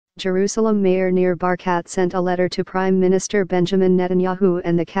Jerusalem mayor Nir Barkat sent a letter to Prime Minister Benjamin Netanyahu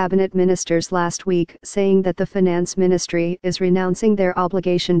and the cabinet ministers last week saying that the finance ministry is renouncing their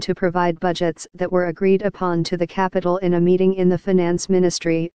obligation to provide budgets that were agreed upon to the capital in a meeting in the finance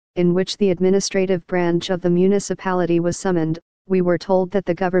ministry, in which the administrative branch of the municipality was summoned. We were told that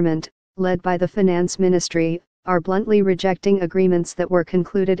the government, led by the finance ministry, are bluntly rejecting agreements that were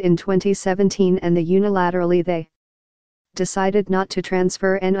concluded in 2017 and unilaterally they decided not to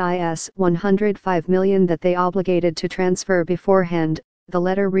transfer NIS 105 million that they obligated to transfer beforehand. The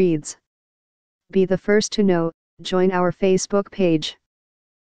letter reads: Be the first to know, join our Facebook page.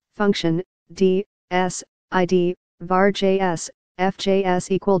 Function, D, S, ID, var JS,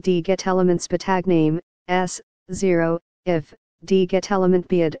 FJS equal D get elements tag name, S, 0, if, D get element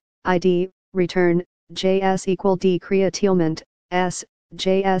bid, ID, return, JS equal D create element, S,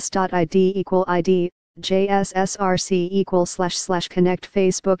 JS.ID equal ID, JSSRC equal / connect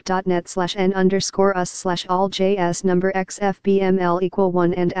facebook.net / n_us / all JS number XFBML equal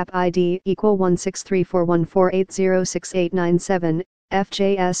 1 and app ID equal 1634148068997,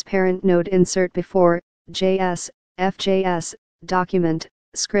 FJS parent node insert before, JS, FJS, document,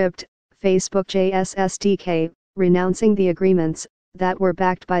 script, Facebook JS SDK, renouncing the agreements that were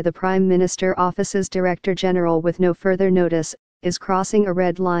backed by the Prime Minister Office's Director General with no further notice, is crossing a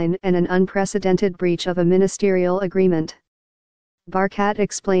red line and an unprecedented breach of a ministerial agreement. Barkat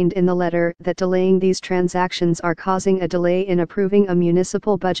explained in the letter that delaying these transactions are causing a delay in approving a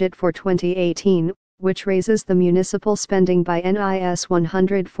municipal budget for 2018, which raises the municipal spending by NIS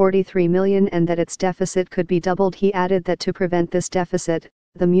 143 million and that its deficit could be doubled. He added that to prevent this deficit,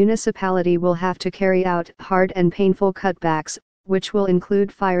 the municipality will have to carry out hard and painful cutbacks, which will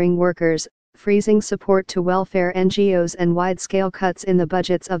include firing workers, freezing support to welfare NGOs and wide-scale cuts in the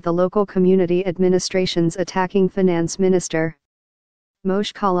budgets of the local community administrations. Attacking Finance Minister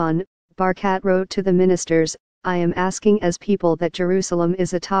Moshe Kahlon, Barkat wrote to the ministers, I am asking as people that Jerusalem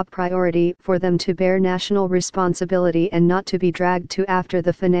is a top priority for them to bear national responsibility and not to be dragged to after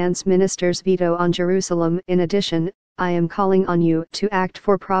the finance minister's veto on Jerusalem. In addition, I am calling on you to act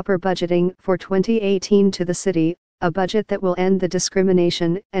for proper budgeting for 2018 to the city, a budget that will end the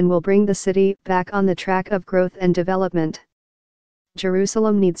discrimination and will bring the city back on the track of growth and development.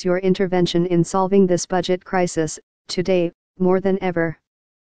 Jerusalem needs your intervention in solving this budget crisis, today, more than ever.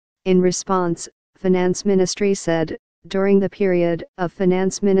 In response, Finance Ministry said, during the period of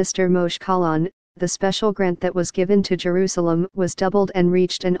Finance Minister Moshe Kahlon, the special grant that was given to Jerusalem was doubled and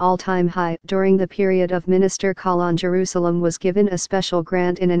reached an all-time high. During the period of Minister Kahlon, Jerusalem was given a special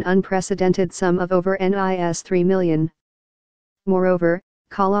grant in an unprecedented sum of over NIS 3 million. Moreover,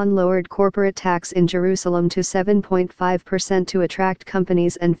 Kahlon lowered corporate tax in Jerusalem to 7.5% to attract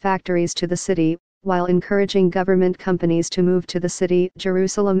companies and factories to the city, while encouraging government companies to move to the city.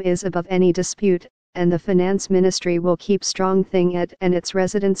 Jerusalem is above any dispute, and the finance ministry will keep strengthening it and its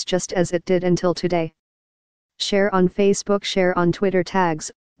residents just as it did until today. Share on Facebook, share on Twitter. Tags,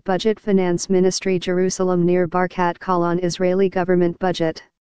 Budget Finance Ministry Jerusalem Nir Barkat Kahlon Israeli government budget.